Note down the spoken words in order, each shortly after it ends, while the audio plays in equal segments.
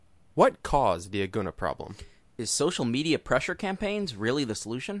What caused the Aguna problem? Is social media pressure campaigns really the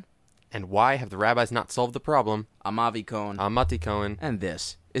solution? And why have the rabbis not solved the problem? I'm Avi Cohen. I'm Mati Cohen. And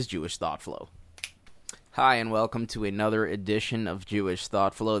this is Jewish Thought Flow. Hi, and welcome to another edition of Jewish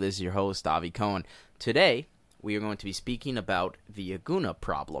Thought Flow. This is your host, Avi Cohen. Today, we are going to be speaking about the Aguna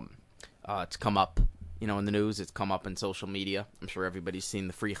problem. It's come up, in the news. It's come up in social media. I'm sure everybody's seen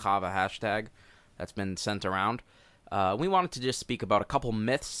the Free Chava hashtag that's been sent around. We wanted to just speak about a couple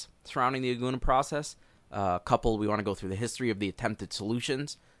myths surrounding the Aguna process. We want to go through the history of the attempted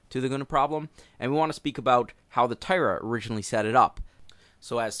solutions to the Aguna problem. And we want to speak about how the Torah originally set it up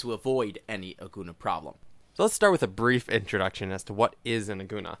so as to avoid any Aguna problem. So let's start with a brief introduction as to what is an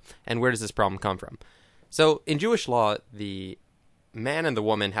Aguna and where does this problem come from. So in Jewish law, the man and the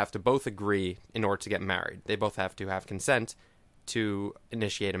woman have to both agree in order to get married. They both have to have consent to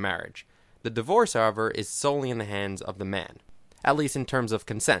initiate a marriage. The divorce, however, is solely in the hands of the man, at least in terms of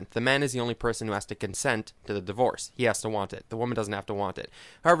consent. The man is the only person who has to consent to the divorce. He has to want it. The woman doesn't have to want it.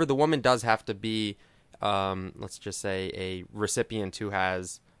 However, the woman does have to be, let's just say, a recipient who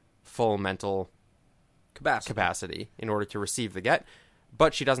has full mental capacity in order to receive the get,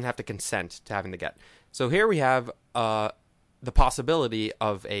 but she doesn't have to consent to having the get. So here we have the possibility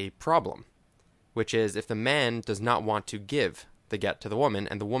of a problem, which is if the man does not want to give the get to the woman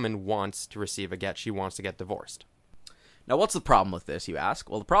and the woman wants to receive a get, she wants to get divorced. Now, what's the problem with this, you ask?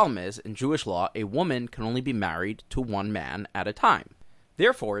 Well, the problem is, in Jewish law, a woman can only be married to one man at a time.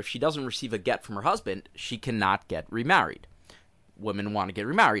 Therefore, if she doesn't receive a get from her husband, she cannot get remarried. Women want to get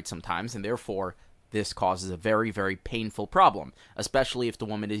remarried sometimes, and therefore, this causes a very, very painful problem, especially if the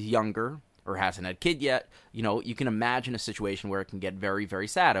woman is younger or hasn't had a kid yet. You can imagine a situation where it can get very, very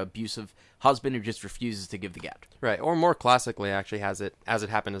sad. An abusive husband who just refuses to give the get. Right, or more classically, actually, as it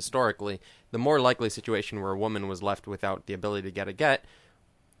happened historically, the more likely situation where a woman was left without the ability to get a get,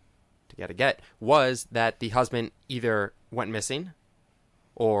 was that the husband either went missing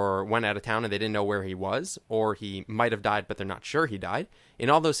or went out of town and they didn't know where he was, or he might have died but they're not sure he died.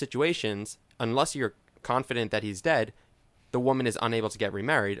 In all those situations, unless you're confident that he's dead, the woman is unable to get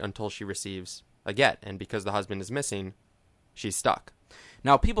remarried until she receives a get, and because the husband is missing, she's stuck.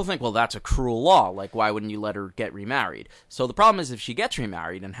 Now, people think, well, that's a cruel law. Like, why wouldn't you let her get remarried? So the problem is if she gets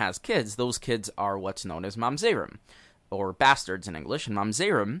remarried and has kids, those kids are what's known as mamzerim, or bastards in English. And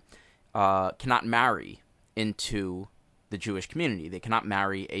mamzerim cannot marry into the Jewish community. They cannot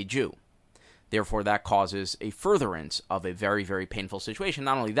marry a Jew. Therefore, that causes a furtherance of a very, very painful situation.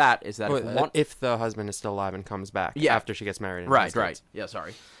 Not only that, is that if the husband is still alive and comes back after she gets married. Right. Yeah,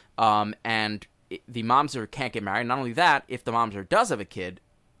 sorry. And the mamzer can't get married. Not only that, if the mamzer does have a kid,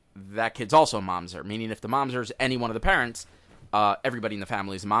 that kid's also a mamzer. Meaning if the mamzer is any one of the parents, everybody in the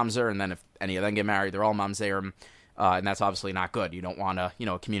family is a mamzer. And then if any of them get married, they're all mamzerim. And that's obviously not good. You don't want a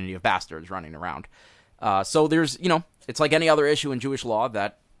community of bastards running around. So there's, it's like any other issue in Jewish law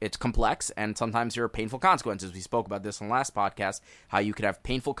that it's complex, and sometimes there are painful consequences. We spoke about this in the last podcast, how you could have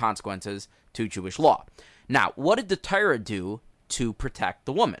painful consequences to Jewish law. Now, what did the Torah do to protect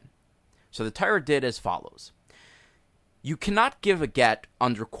the woman? So the Torah did as follows. You cannot give a get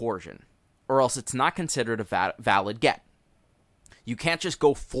under coercion, or else it's not considered a valid get. You can't just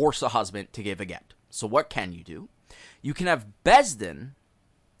go force a husband to give a get. So what can you do? You can have Bezdin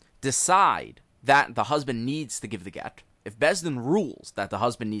decide that the husband needs to give the get. If Bezdin rules that the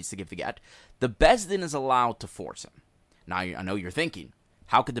husband needs to give the get, the Bezdin is allowed to force him. Now, I know you're thinking,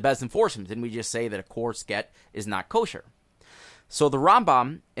 how could the Bezdin force him? Didn't we just say that a coerced get is not kosher? So the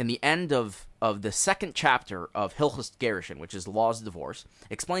Rambam, in the end of the second chapter of Hilchos Gerushin, which is the laws of divorce,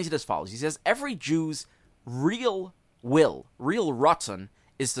 explains it as follows. He says, every Jew's real will, real ratzon,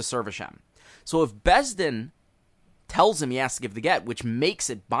 is to serve Hashem. So if Bezdin tells him he has to give the get, which makes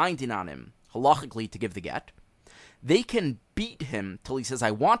it binding on him, halachically, to give the get, they can beat him till he says,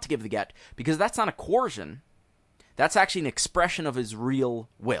 I want to give the get, because that's not a coercion. That's actually an expression of his real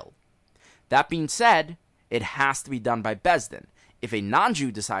will. That being said, it has to be done by Bezdin. If a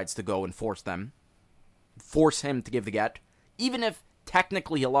non-Jew decides to go and force him to give the get, even if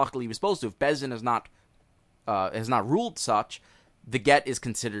technically, halachically, he was supposed to, if Bezdin has not ruled such, the get is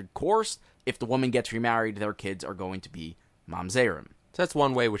considered coerced. If the woman gets remarried, their kids are going to be mamzerim. So that's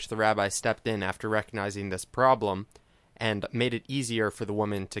one way which the rabbi stepped in after recognizing this problem and made it easier for the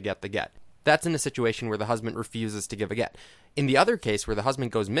woman to get the get. That's in a situation where the husband refuses to give a get. In the other case where the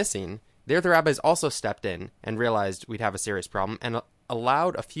husband goes missing, there the rabbis also stepped in and realized we'd have a serious problem and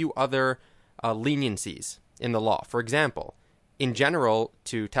allowed a few other leniencies in the law. For example, in general,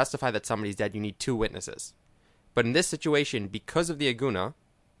 to testify that somebody's dead, you need 2 witnesses. But in this situation, because of the Aguna,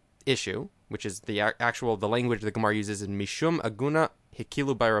 issue, which is the language the Gemara uses in Mishum Aguna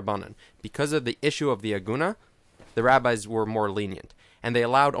Hikilu by Rabbanan. Because of the issue of the Aguna, the rabbis were more lenient, and they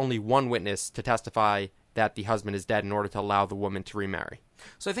allowed only one witness to testify that the husband is dead in order to allow the woman to remarry.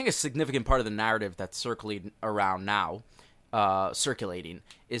 So I think a significant part of the narrative that's circulating around now,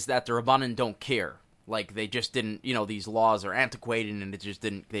 is that the Rabbanan don't care. Like, they just didn't, these laws are antiquated, and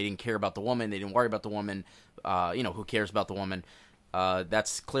they didn't care about the woman, they didn't worry about the woman, who cares about the woman?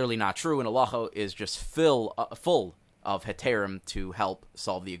 That's clearly not true, and halacha is just full of heterim to help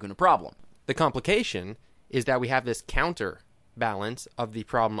solve the Aguna problem. The complication is that we have this counterbalance of the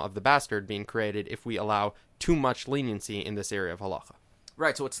problem of the bastard being created if we allow too much leniency in this area of halacha.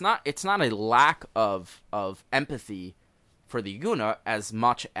 Right, so it's not a lack of empathy for the Aguna as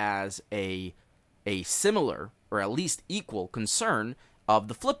much as a similar, or at least equal, concern of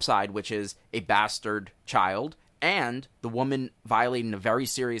the flip side, which is a bastard child and the woman violating a very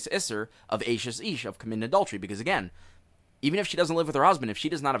serious isser of Eishes Ish, of committing adultery. Because again, even if she doesn't live with her husband, if she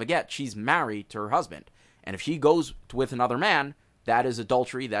does not have a get, she's married to her husband. And if she goes with another man, that is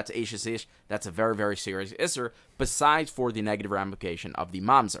adultery, that's Eishes Ish, that's a very, very serious isser, besides for the negative ramification of the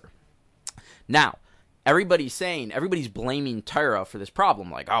mamzer. Now, everybody's blaming Torah for this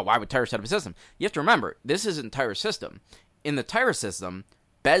problem. Like, oh, why would Torah set up a system? You have to remember, this isn't Torah's system. In the Torah system,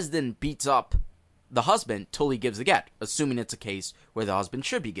 Bezdin beats up the husband till he gives a get, assuming it's a case where the husband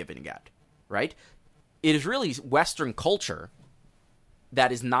should be given a get, right? It is really Western culture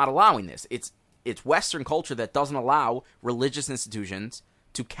that is not allowing this. It's Western culture that doesn't allow religious institutions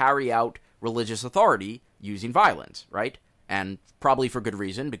to carry out religious authority using violence, right? And probably for good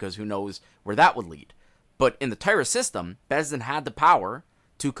reason, because who knows where that would lead. But in the Torah system, Bezdin had the power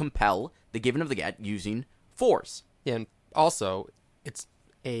to compel the giving of the get using force. Yeah, and also, it's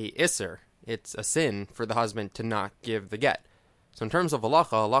a isser. It's a sin for the husband to not give the get. So in terms of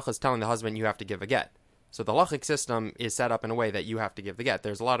halacha is telling the husband you have to give a get. So the halachic system is set up in a way that you have to give the get.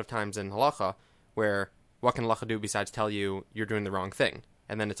 There's a lot of times in halacha where what can halacha do besides tell you you're doing the wrong thing?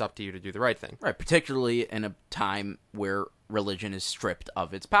 And then it's up to you to do the right thing. Right, particularly in a time where religion is stripped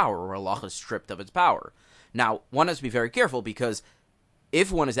of its power, or halacha is stripped of its power. Now, one has to be very careful, because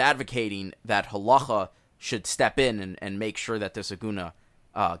if one is advocating that halacha should step in and make sure that this aguna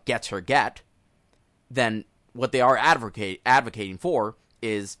gets her get, then what they are advocating for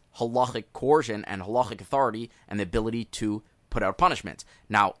is halachic coercion and halachic authority and the ability to put out punishments.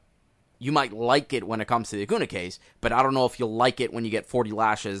 Now, you might like it when it comes to the aguna case, but I don't know if you'll like it when you get 40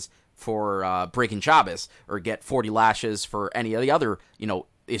 lashes for breaking Shabbos, or get 40 lashes for any of the other,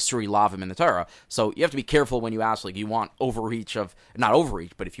 Isuri Lavim in the Torah. So you have to be careful when you ask, like, you want overreach of, not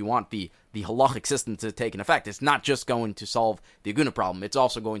overreach, but if you want the halachic system to take an effect, it's not just going to solve the aguna problem, it's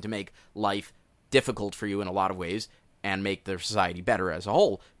also going to make life difficult for you in a lot of ways, and make the society better as a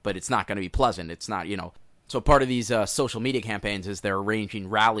whole, but it's not going to be pleasant. It's not, So part of these social media campaigns is they're arranging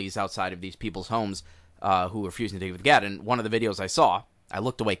rallies outside of these people's homes who are refusing to give the get. And one of the videos I saw, I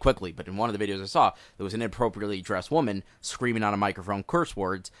looked away quickly, but in one of the videos I saw, there was an inappropriately dressed woman screaming on a microphone curse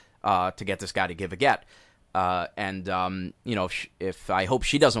words to get this guy to give a get. If I hope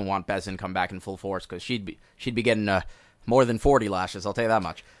she doesn't want Bezdin come back in full force, because she'd be getting more than 40 lashes, I'll tell you that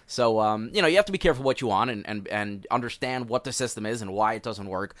much. So, you have to be careful what you want and understand what the system is and why it doesn't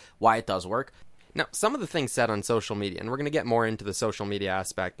work, why it does work. Now, some of the things said on social media, and we're going to get more into the social media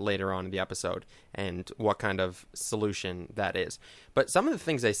aspect later on in the episode and what kind of solution that is. But some of the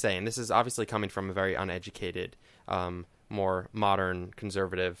things they say, and this is obviously coming from a very uneducated, more modern,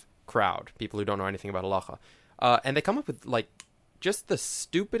 conservative crowd, people who don't know anything about halacha. And they come up with, just the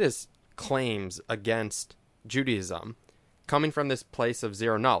stupidest claims against Judaism coming from this place of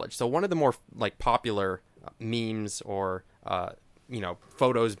zero knowledge. So one of the more, popular memes or,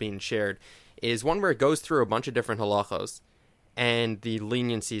 photos being shared is one where it goes through a bunch of different halachos and the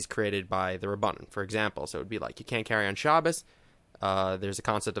leniencies created by the Rabbanan. For example, so it would be like, you can't carry on Shabbos. There's a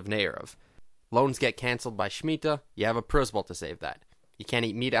concept of Ne'erav. Loans get canceled by Shemitah. You have a principle to save that. You can't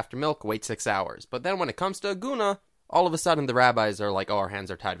eat meat after milk. Wait 6 hours. But then when it comes to Aguna, all of a sudden the rabbis are like, oh, our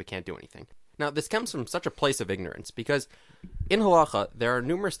hands are tied. We can't do anything. Now, this comes from such a place of ignorance, because in halacha, there are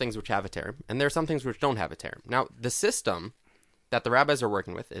numerous things which have a term, and there are some things which don't have a term. Now, the system that the rabbis are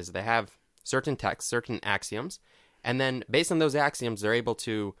working with is they have certain texts, certain axioms, and then based on those axioms, they're able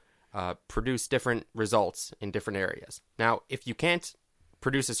to produce different results in different areas. Now, if you can't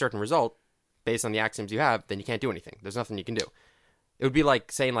produce a certain result based on the axioms you have, then you can't do anything. There's nothing you can do. It would be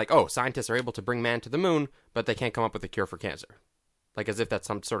like saying, oh, scientists are able to bring man to the moon, but they can't come up with a cure for cancer. As if that's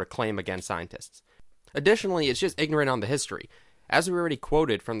some sort of claim against scientists. Additionally, it's just ignorant on the history. As we already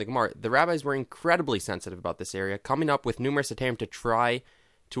quoted from the Gemara, the rabbis were incredibly sensitive about this area, coming up with numerous attempts to try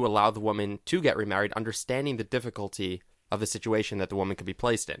to allow the woman to get remarried, understanding the difficulty of the situation that the woman could be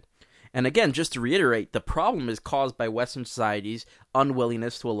placed in. And again, just to reiterate, the problem is caused by Western society's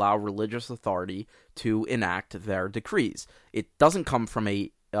unwillingness to allow religious authority to enact their decrees. It doesn't come from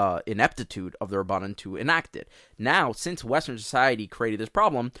a ineptitude of the Rabbanan to enact it. Now, since Western society created this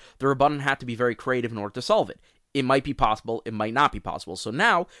problem, the Rabbanan had to be very creative in order to solve it. It might be possible, it might not be possible. So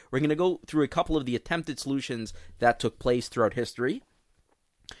now, we're going to go through a couple of the attempted solutions that took place throughout history,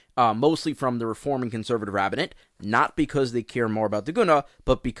 mostly from the Reform and Conservative Rabbinate, not because they care more about the Guna,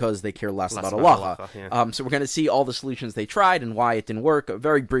 but because they care less about halacha. Yeah. So we're going to see all the solutions they tried and why it didn't work. A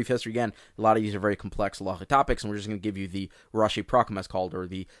very brief history again. A lot of these are very complex halachic topics, and we're just going to give you the Rashi Prakim, as called, or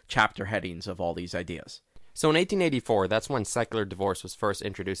the chapter headings of all these ideas. So in 1884, that's when secular divorce was first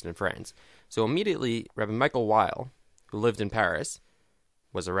introduced in France. So immediately, Rabbi Michael Weil, who lived in Paris,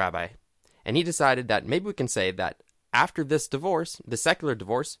 was a rabbi, and he decided that maybe we can say that after this divorce, the secular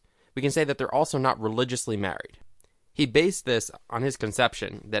divorce, we can say that they're also not religiously married. He based this on his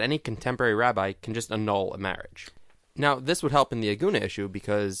conception that any contemporary rabbi can just annul a marriage. Now, this would help in the Aguna issue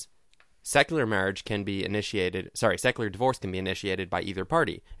because secular divorce can be initiated by either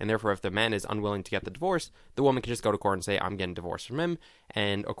party, and therefore if the man is unwilling to get the divorce, the woman can just go to court and say, I'm getting divorced from him,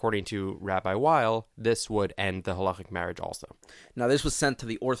 and according to Rabbi Weil, this would end the halachic marriage also. Now, this was sent to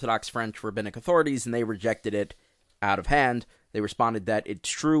the Orthodox French rabbinic authorities, and they rejected it out of hand. They responded that it's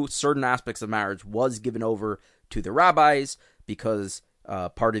true, certain aspects of marriage was given over to the rabbis because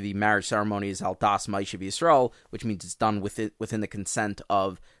part of the marriage ceremony is al das ma'ishav Yisrael, which means it's done within the consent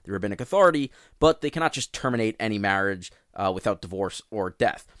of the rabbinic authority, but they cannot just terminate any marriage without divorce or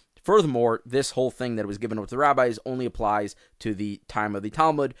death. Furthermore, this whole thing that was given over to the rabbis only applies to the time of the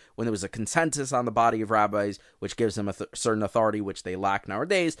Talmud, when there was a consensus on the body of rabbis, which gives them a certain authority which they lack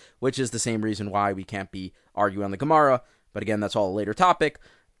nowadays, which is the same reason why we can't be arguing on the Gemara. But again, that's all a later topic,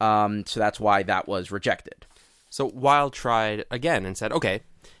 so that's why that was rejected. So Weil tried again and said, okay,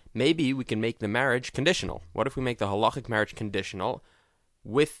 maybe we can make the marriage conditional. What if we make the halachic marriage conditional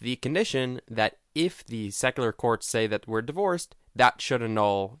with the condition that if the secular courts say that we're divorced, that should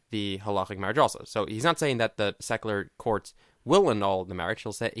annul the halachic marriage also. So he's not saying that the secular courts will annul the marriage.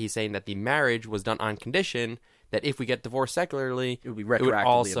 He's saying that the marriage was done on condition that if we get divorced secularly, it would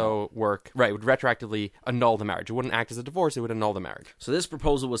also work. Right, it would retroactively annul the marriage. It wouldn't act as a divorce, it would annul the marriage. So this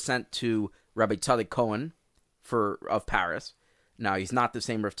proposal was sent to Rabbi Tzadok Cohen of Paris. Now, he's not the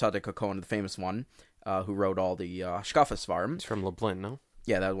same Rav Tzadok Cohen, the famous one, who wrote all the Hashkafa Svarim. It's from Lublin, no?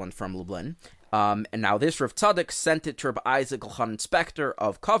 Yeah, that one's from Lublin. And now this Rav Tzadok sent it to Rabbi Isaac Elchanan Spector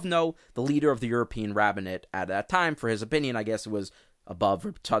of Kovno, the leader of the European rabbinate at that time. For his opinion, I guess it was above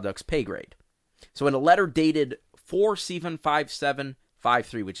Rav Tzadok's pay grade. So in a letter dated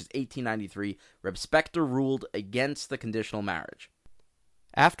 4/7/5753, which is 1893, Reb Spector ruled against the conditional marriage.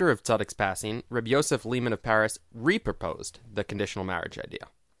 After Rav Tzadok's passing, Reb Yosef Lehman of Paris re-proposed the conditional marriage idea.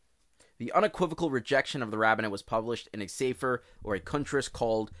 The unequivocal rejection of the rabbinate was published in a sefer or a kuntris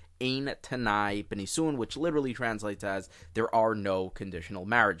called Ein Tanai Benisun, which literally translates as "There are no conditional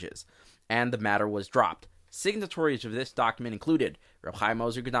marriages," and the matter was dropped. Signatories of this document included Reb Chaim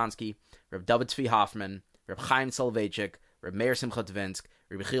Ozer Gdansky, Reb David Tzvi Hoffman, Reb Chaim Soloveitchik, Reb Meir Simcha Tvinsk,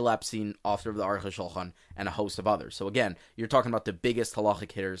 Reb Chil Epstein, author of the Aruch HaShulchan, and a host of others. So again, you're talking about the biggest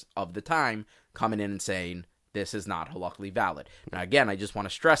halachic hitters of the time coming in and saying, this is not halachically valid. Now again, I just want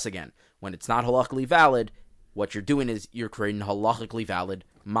to stress again, when it's not halachically valid, what you're doing is you're creating a halachically valid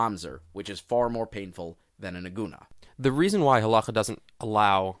mamzer, which is far more painful than an aguna. The reason why halacha doesn't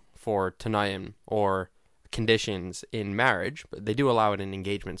allow for tanayim or conditions in marriage, but they do allow it in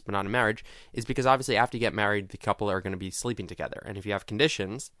engagements, but not in marriage, is because obviously after you get married, the couple are going to be sleeping together. And if you have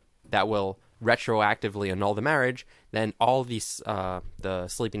conditions that will retroactively annul the marriage, then all these, the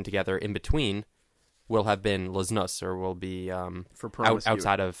sleeping together in between will have been liznus, or will be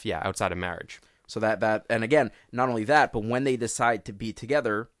outside of marriage. So that and again, not only that, but when they decide to be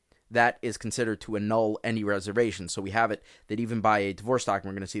together, that is considered to annul any reservation. So we have it that even by a divorce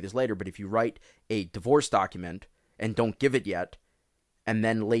document, we're going to see this later, but if you write a divorce document and don't give it yet, and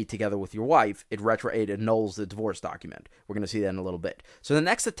then lay together with your wife, it annuls the divorce document. We're going to see that in a little bit. So the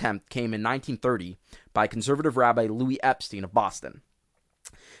next attempt came in 1930 by conservative Rabbi Louis Epstein of Boston.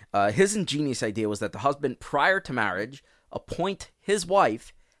 His ingenious idea was that the husband, prior to marriage, appoint his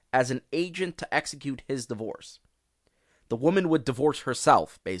wife as an agent to execute his divorce. The woman would divorce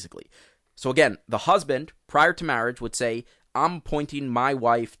herself, basically. So again, the husband, prior to marriage, would say, I'm appointing my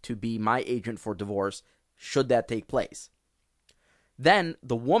wife to be my agent for divorce, should that take place. Then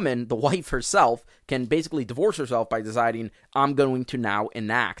the woman, the wife herself, can basically divorce herself by deciding, I'm going to now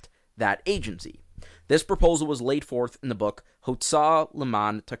enact that agency. This proposal was laid forth in the book Hotzah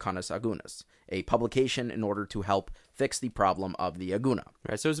Leman Takanas Agunas, a publication in order to help fix the problem of the aguna.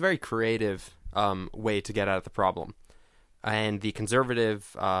 Right, so it was a very creative way to get at the problem. And the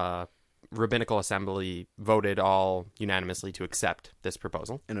conservative rabbinical assembly voted all unanimously to accept this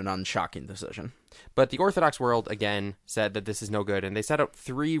proposal. In an unshocking decision. But the Orthodox world, again, said that this is no good, and they set out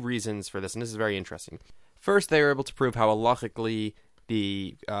 3 reasons for this, and this is very interesting. First, they were able to prove how halachically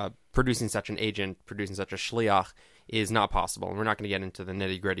the producing such an agent, producing such a shliach, is not possible. And we're not going to get into the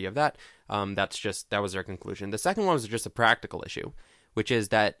nitty-gritty of that. That was their conclusion. The second one was just a practical issue, which is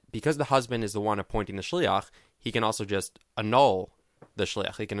that because the husband is the one appointing the shliach, he can also just annul the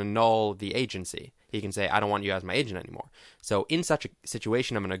shliach. He can annul the agency. He can say, I don't want you as my agent anymore. So in such a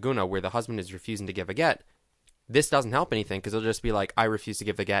situation of an aguna where the husband is refusing to give a get, this doesn't help anything because it'll just be like, I refuse to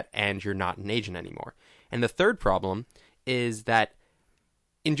give the get and you're not an agent anymore. And the third problem is that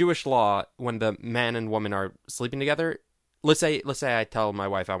in Jewish law, when the man and woman are sleeping together, let's say I tell my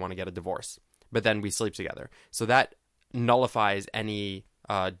wife I want to get a divorce, but then we sleep together. So that nullifies any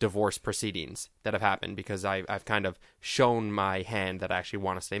divorce proceedings that have happened because I've kind of shown my hand that I actually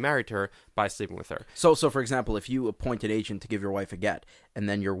want to stay married to her by sleeping with her. So for example, if you appoint an agent to give your wife a get, and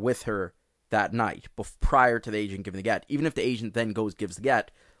then you're with her that night prior to the agent giving the get, even if the agent then gives the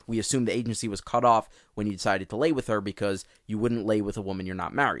get, we assume the agency was cut off when you decided to lay with her because you wouldn't lay with a woman you're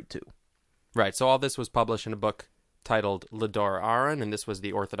not married to. Right, so all this was published in a book titled Lador Aaron, and this was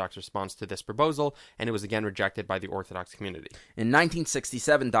the Orthodox response to this proposal, and it was again rejected by the Orthodox community. In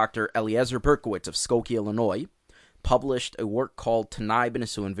 1967, Dr. Eliezer Berkowitz of Skokie, Illinois, published a work called Tanai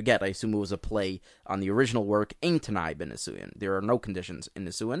B'Nisuin V'Get. I assume it was a play on the original work, Ein Tanai B'Nisuin. There are no conditions in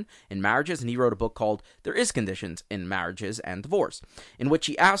Nisuin, in marriages, and he wrote a book called There Is Conditions in Marriages and Divorce, in which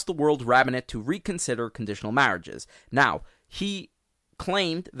he asked the world rabbinate to reconsider conditional marriages. Now, he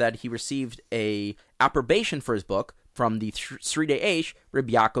claimed that he received a approbation for his book from the Sridei Eish,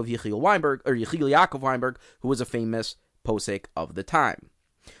 Rabbi Yaakov Yechiel Weinberg, who was a famous posek of the time.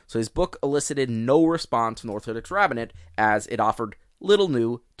 So his book elicited no response from the Orthodox rabbinate, as it offered little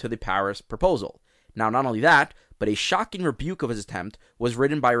new to the Paris proposal. Now, not only that, but a shocking rebuke of his attempt was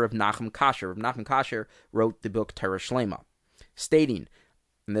written by Rav Nachum Kasher. Rav Nachum Kasher wrote the book Torah Shlema, stating,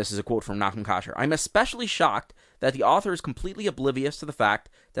 and this is a quote from Nachum Kasher, I'm especially shocked that the author is completely oblivious to the fact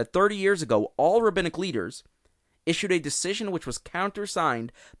that 30 years ago, all rabbinic leaders issued a decision which was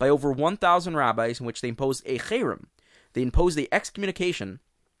countersigned by over 1,000 rabbis in which they imposed a cherem. They imposed the excommunication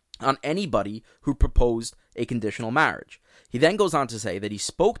on anybody who proposed a conditional marriage. He then goes on to say that he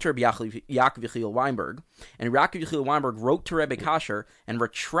spoke to Rabbi Yaakov Yechiel Weinberg, and Rabbi Yechiel Weinberg wrote to Rebbe Kasher and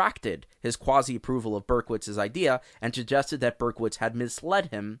retracted his quasi-approval of Berkowitz's idea and suggested that Berkowitz had misled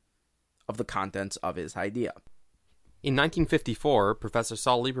him of the contents of his idea. In 1954, Professor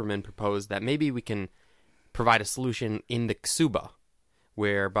Saul Lieberman proposed that maybe we can provide a solution in the ksuba,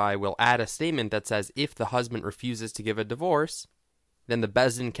 whereby we'll add a statement that says if the husband refuses to give a divorce, then the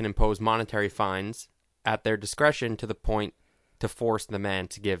Beis Din can impose monetary fines at their discretion to the point to force the man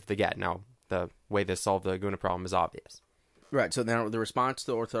to give the get. Now, the way this solved the aguna problem is obvious. Right, so now the response to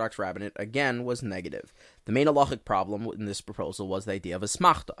the Orthodox rabbinate, again, was negative. The main halachic problem in this proposal was the idea of a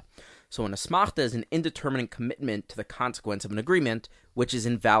smachta. So an asmachta is an indeterminate commitment to the consequence of an agreement, which is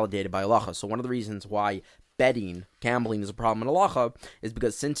invalidated by halacha. So one of the reasons why betting, gambling, is a problem in halacha is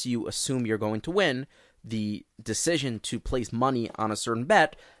because since you assume you're going to win, the decision to place money on a certain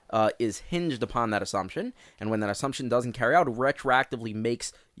bet is hinged upon that assumption, and when that assumption doesn't carry out, it retroactively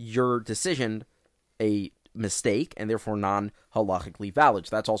makes your decision a mistake and therefore non-halachically valid.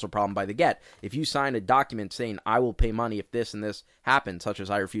 So that's also a problem by the get. If you sign a document saying, I will pay money if this and this happens, such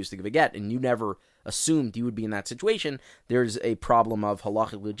as I refuse to give a get, and you never assumed you would be in that situation, there's a problem of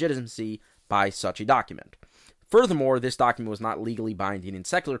halachic legitimacy by such a document. Furthermore, this document was not legally binding in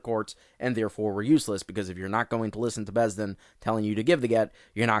secular courts and therefore were useless, because if you're not going to listen to Beis Din telling you to give the get,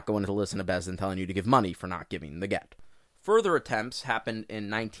 you're not going to listen to Beis Din telling you to give money for not giving the get. Further attempts happened in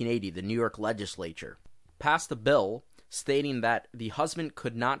 1980. The New York legislature passed a bill stating that the husband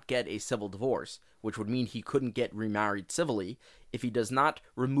could not get a civil divorce, which would mean he couldn't get remarried civilly, if he does not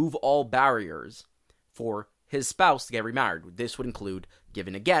remove all barriers for his spouse to get remarried. This would include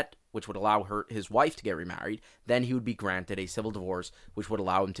giving a get, which would allow his wife to get remarried. Then he would be granted a civil divorce, which would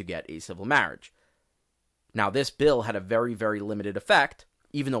allow him to get a civil marriage. Now, this bill had a very, very limited effect,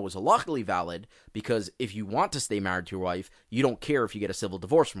 even though it was halachically valid, because if you want to stay married to your wife, you don't care if you get a civil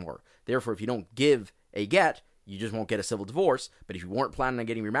divorce from her. Therefore, if you don't give a get, you just won't get a civil divorce. But if you weren't planning on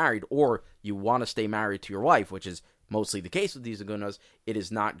getting remarried, or you want to stay married to your wife, which is mostly the case with these agunas, it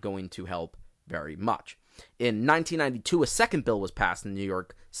is not going to help very much. In 1992, a second bill was passed in the New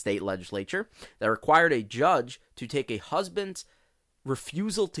York State Legislature that required a judge to take a husband's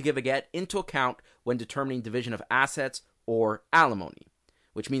refusal to give a get into account when determining division of assets or alimony,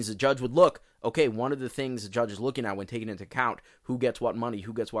 which means the judge would look, okay, one of the things the judge is looking at when taking into account who gets what money,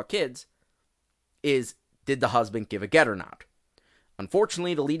 who gets what kids, is did the husband give a get or not?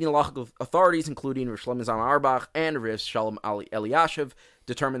 Unfortunately, the leading halachic authorities, including Rosh Shlomo Zalman Auerbach and Rav Shalom Eliashiv,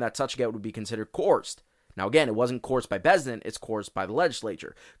 determined that such a get would be considered coerced. Now, again, it wasn't coerced by Beis Din, it's coerced by the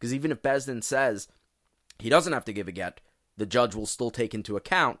legislature. Because even if Beis Din says he doesn't have to give a get, the judge will still take into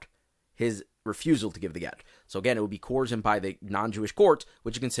account his refusal to give the get. So again, it would be coerced by the non-Jewish courts,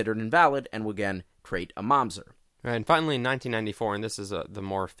 which are considered invalid and will again create a mamzer. Right, and finally, in 1994, and this is the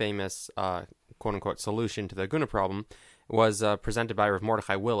more famous quote-unquote solution to the Aguna problem, was presented by Rav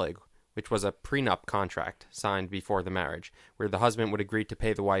Mordechai Willig, which was a prenup contract signed before the marriage, where the husband would agree to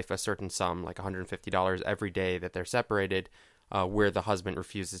pay the wife a certain sum, like $150 every day that they're separated, where the husband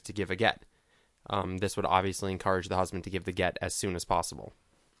refuses to give a get. This would obviously encourage the husband to give the get as soon as possible.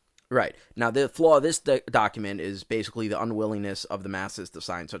 Right. Now, the flaw of this document is basically the unwillingness of the masses to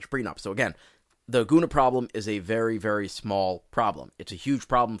sign such a prenup. So again, the Aguna problem is a very, very small problem. It's a huge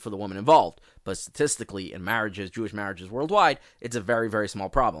problem for the woman involved, but statistically in marriages, Jewish marriages worldwide, it's a very, very small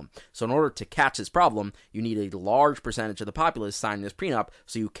problem. So in order to catch this problem, you need a large percentage of the populace signing this prenup,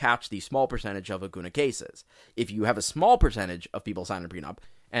 so you catch the small percentage of Aguna cases. If you have a small percentage of people signing a prenup,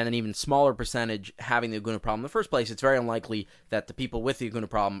 and an even smaller percentage having the Aguna problem in the first place, it's very unlikely that the people with the Aguna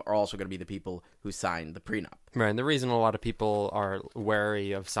problem are also going to be the people who signed the prenup. Right, and the reason a lot of people are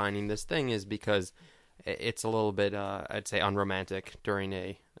wary of signing this thing is because it's a little bit, I'd say, unromantic during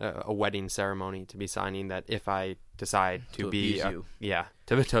a wedding ceremony to be signing that if I decide to abuse you.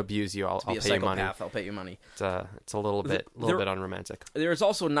 To abuse you, I'll pay you money. I'll pay you money. It's a little bit unromantic. There is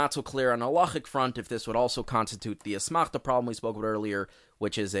also not so clear on a halachic front if this would also constitute the asmachta problem we spoke about earlier,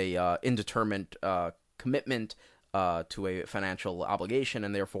 which is a indeterminate commitment to a financial obligation,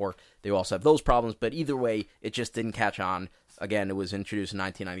 and therefore they also have those problems. But either way, it just didn't catch on. Again, it was introduced in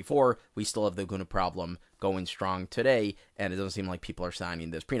 1994. We still have the Aguna problem going strong today, and it doesn't seem like people are signing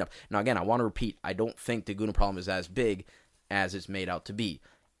this prenup. Now, again, I want to repeat, I don't think the Aguna problem is as big as it's made out to be.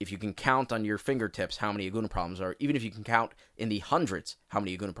 If you can count on your fingertips how many Aguna problems are, even if you can count in the hundreds how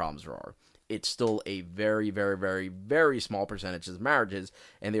many Aguna problems there are, it's still a very, very, very, very small percentage of marriages,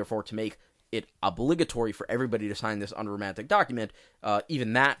 and therefore to make it obligatory for everybody to sign this unromantic document,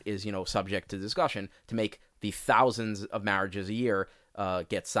 even that is, subject to discussion, to make the thousands of marriages a year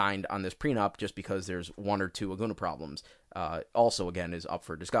get signed on this prenup just because there's one or two Aguna problems, also, again, is up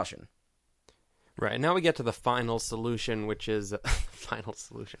for discussion. Right, now we get to the final solution, which is... the final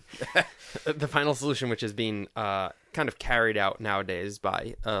solution, which is being kind of carried out nowadays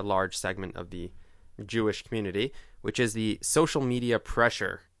by a large segment of the Jewish community, which is the social media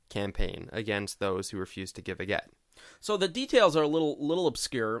pressure campaign against those who refuse to give a get. So the details are a little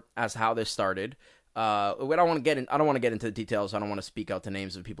obscure as how this started. I don't want to get into the details. I don't want to speak out the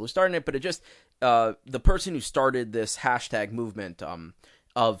names of people who started it, but it just the person who started this hashtag movement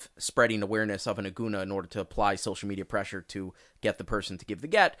of spreading awareness of an aguna in order to apply social media pressure to get the person to give the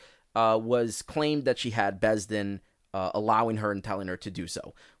get was claimed that she had Beis Din allowing her and telling her to do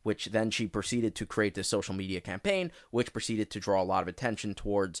so, which then she proceeded to create this social media campaign, which proceeded to draw a lot of attention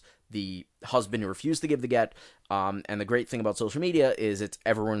towards the husband who refused to give the get. And the great thing about social media is it's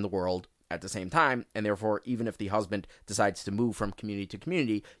everywhere in the world at the same time, and therefore even if the husband decides to move from community to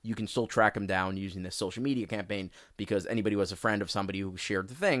community, you can still track him down using this social media campaign, because anybody who was a friend of somebody who shared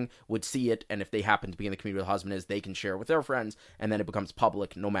the thing would see it, and if they happen to be in the community where the husband is, they can share it with their friends, and then it becomes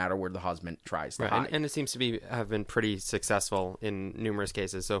public no matter where the husband tries to hide. And it seems to have been pretty successful in numerous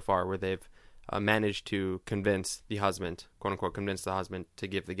cases so far where they've managed to convince the husband, quote unquote, to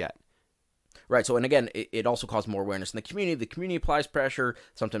give the get. Right, so, and again, it also caused more awareness in the community. The community applies pressure.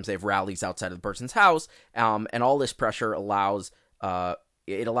 Sometimes they have rallies outside of the person's house, and all this pressure allows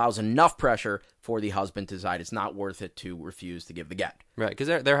enough pressure for the husband to decide it's not worth it to refuse to give the get. Right,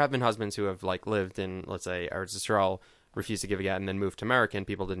 because there have been husbands who have lived in, let's say, Eretz Yisrael, refused to give a get, and then moved to America, and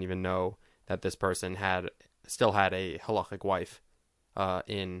people didn't even know that this person still had a halachic wife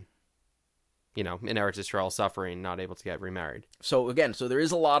in Eretz Yisrael, suffering, not able to get remarried. So again, there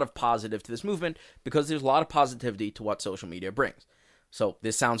is a lot of positive to this movement because there's a lot of positivity to what social media brings. So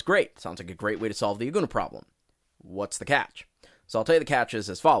this sounds great. Sounds like a great way to solve the Aguna problem. What's the catch? So I'll tell you the catch is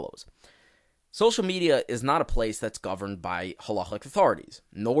as follows. Social media is not a place that's governed by halachic authorities,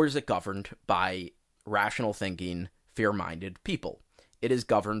 nor is it governed by rational thinking, fair-minded people. It is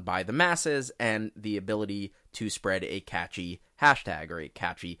governed by the masses and the ability to spread a catchy hashtag or a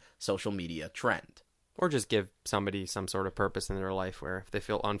catchy social media trend. or just give somebody some sort of purpose in their life where if they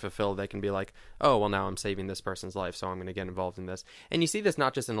feel unfulfilled, they can be like, oh, well, now I'm saving this person's life, so I'm going to get involved in this. And you see this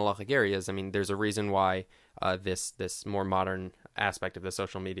not just in halachic areas. I mean, there's a reason why this more modern aspect of the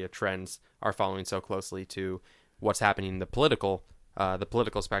social media trends are following so closely to what's happening in the political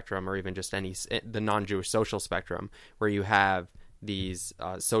spectrum, or even just the non-Jewish social spectrum, where you have these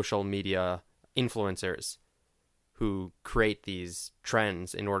social media influencers who create these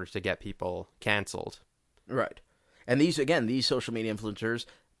trends in order to get people canceled. Right. And these social media influencers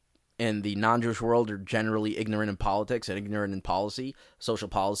in the non-Jewish world are generally ignorant in politics and ignorant in policy, social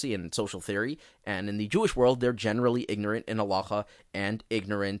policy and social theory. And in the Jewish world, they're generally ignorant in halacha and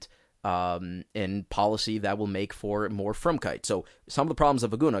ignorant in policy that will make for more frumkeit. So some of the problems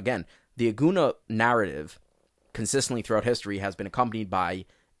of Aguna, again, the Aguna narrative consistently throughout history has been accompanied by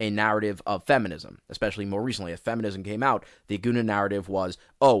a narrative of feminism, especially more recently. As feminism came out, the Aguna narrative was,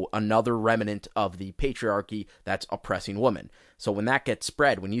 oh, another remnant of the patriarchy that's oppressing women. So when that gets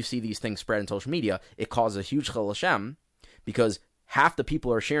spread, when you see these things spread in social media, it causes a huge chilul Hashem, because half the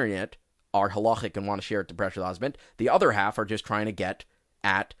people who are sharing it are halachic and want to share it to pressure the husband. The other half are just trying to get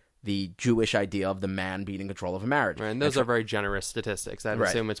at the Jewish idea of the man being in control of a marriage. Right, and those are very generous statistics. I'd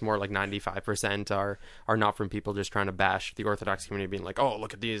assume it's more like 95% are not from people just trying to bash the Orthodox community, being like, oh,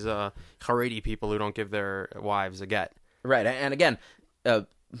 look at these Haredi people who don't give their wives a get. Right, and again, the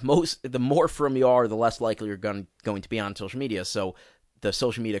more from you are, the less likely you're going to be on social media. So the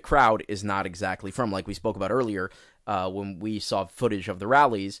social media crowd is not exactly from, like we spoke about earlier, when we saw footage of the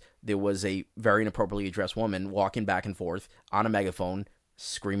rallies, there was a very inappropriately addressed woman walking back and forth on a megaphone,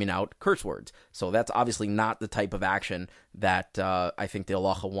 screaming out curse words. So that's obviously not the type of action that I think the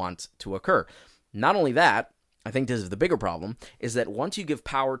halacha wants to occur. Not only that, I think this is the bigger problem, is that once you give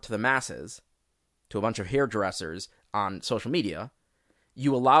power to the masses, to a bunch of hairdressers on social media,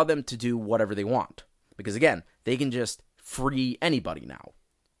 you allow them to do whatever they want. Because again, they can just free anybody now.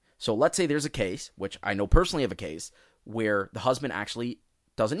 So let's say there's a case, which I know personally of a case, where the husband actually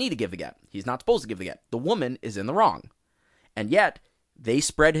doesn't need to give the get. He's not supposed to give the get. The woman is in the wrong. And yet, they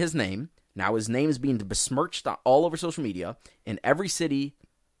spread his name. Now his name is being besmirched all over social media. In every city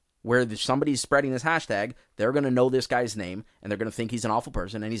where somebody's spreading this hashtag, they're going to know this guy's name, and they're going to think he's an awful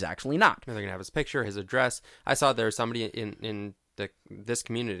person, and he's actually not. And they're going to have his picture, his address. I saw there was somebody in this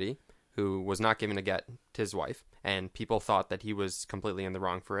community who was not giving a get to his wife, and people thought that he was completely in the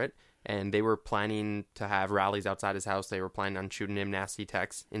wrong for it. And they were planning to have rallies outside his house. They were planning on shooting him nasty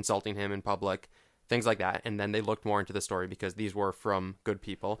texts, insulting him in public, things like that. And then they looked more into the story, because these were from good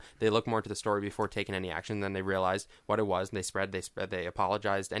people. They looked more into the story before taking any action. Then they realized what it was, and they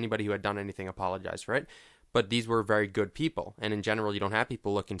apologized. Anybody who had done anything apologized for it. But these were very good people. And in general, you don't have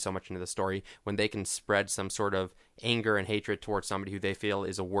people looking so much into the story when they can spread some sort of anger and hatred towards somebody who they feel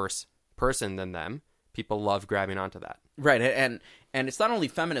is a worse person than them. People love grabbing onto that. Right, and it's not only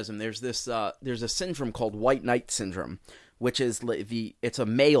feminism. There's a syndrome called white knight syndrome, which is it's a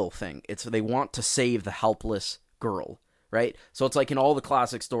male thing. They want to save the helpless girl, right? So it's like in all the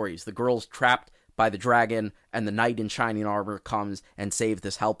classic stories, the girl's trapped by the dragon, and the knight in shining armor comes and saves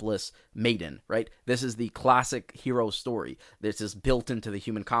this helpless maiden, right? This is the classic hero story. This is built into the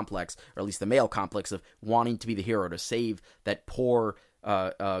human complex, or at least the male complex, of wanting to be the hero, to save that poor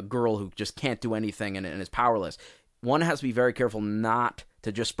girl who just can't do anything and is powerless. One has to be very careful not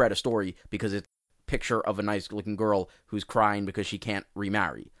to just spread a story because it's a picture of a nice-looking girl who's crying because she can't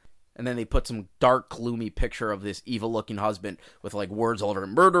remarry. And then they put some dark, gloomy picture of this evil-looking husband with, like, words all over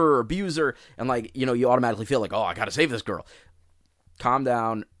him, murderer, abuser, and, like, you automatically feel like, oh, I gotta save this girl. Calm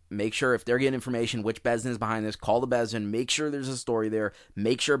down. Make sure if they're getting information, which Beis Din is behind this, call the Beis Din, make sure there's a story there,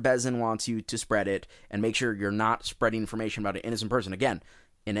 make sure Beis Din wants you to spread it, and make sure you're not spreading information about an innocent person. Again,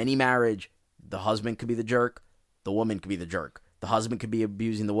 in any marriage, the husband could be the jerk, the woman could be the jerk. The husband could be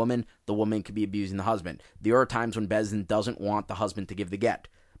abusing the woman could be abusing the husband. There are times when Beis Din doesn't want the husband to give the get,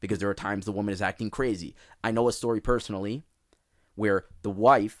 because there are times the woman is acting crazy. I know a story personally where the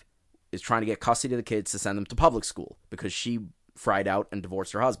wife is trying to get custody of the kids to send them to public school because she fried out and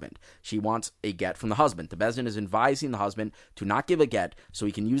divorced her husband. She wants a get from the husband. The Beis Din is advising the husband to not give a get so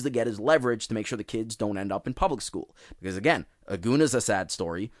he can use the get as leverage to make sure the kids don't end up in public school. Because again, Aguna is a sad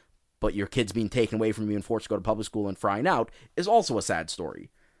story, but your kids being taken away from you and forced to go to public school and frying out is also a sad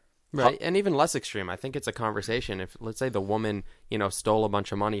story. Right, and even less extreme. I think it's a conversation. If, let's say, the woman, stole a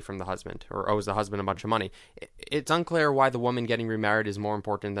bunch of money from the husband or owes the husband a bunch of money. It's unclear why the woman getting remarried is more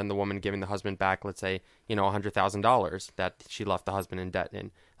important than the woman giving the husband back, let's say, $100,000 that she left the husband in debt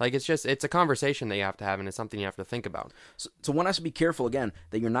in. Like, it's a conversation that you have to have, and it's something you have to think about. So one has to be careful, again,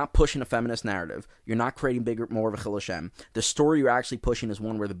 that you're not pushing a feminist narrative. You're not creating more of a Chil Hashem. The story you're actually pushing is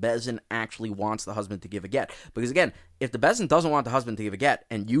one where the Bezdin actually wants the husband to give a get. Because, again, if the Bezdin doesn't want the husband to give a get,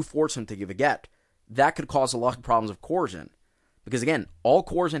 and you force him to give a get, that could cause a lot of problems of coercion. Because, again, all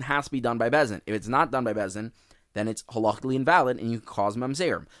coercion has to be done by Bezdin. If it's not done by Bezdin, then it's halakhically invalid, and you can cause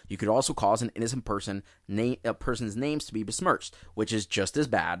mamzerim. You could also cause an innocent person's names to be besmirched, which is just as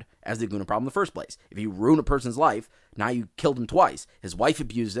bad as the Aguna problem in the first place. If you ruin a person's life, now you killed him twice. His wife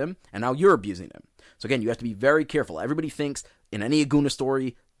abused him, and now you're abusing him. So again, you have to be very careful. Everybody thinks in any Aguna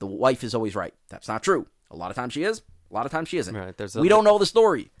story, the wife is always right. That's not true. A lot of times she is. A lot of times she isn't. Right, we don't know the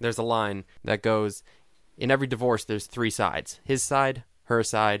story. There's a line that goes, in every divorce, there's 3 sides. His side, her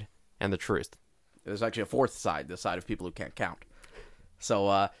side, and the truth. There's actually a 4th side, the side of people who can't count.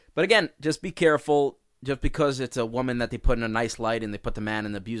 So, but again, just be careful. Just because it's a woman that they put in a nice light and they put the man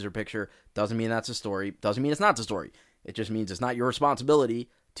in the abuser picture doesn't mean that's a story. Doesn't mean it's not the story. It just means it's not your responsibility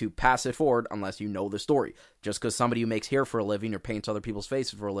to pass it forward unless you know the story. Just because somebody who makes hair for a living or paints other people's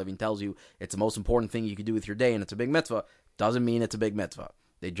faces for a living tells you it's the most important thing you can do with your day and it's a big mitzvah, doesn't mean it's a big mitzvah.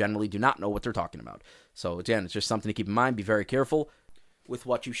 They generally do not know what they're talking about. So again, it's just something to keep in mind. Be very careful with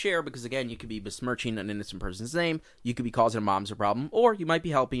what you share because, again, you could be besmirching an innocent person's name, you could be causing a mom's a problem, or you might be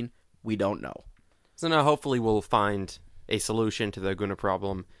helping. We don't know. So now hopefully we'll find a solution to the Aguna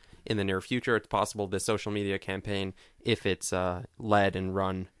problem in the near future. It's possible this social media campaign, if it's led and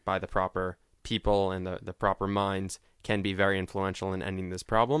run by the proper people and the proper minds, can be very influential in ending this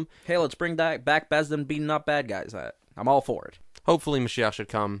problem. Hey, let's bring back Bezdin beating up bad guys. I'm all for it. Hopefully Mashiach should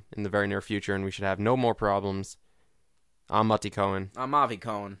come in the very near future and we should have no more problems. I'm Mati Cohen. I'm Avi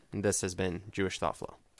Cohen. And this has been Jewish Thought Flow.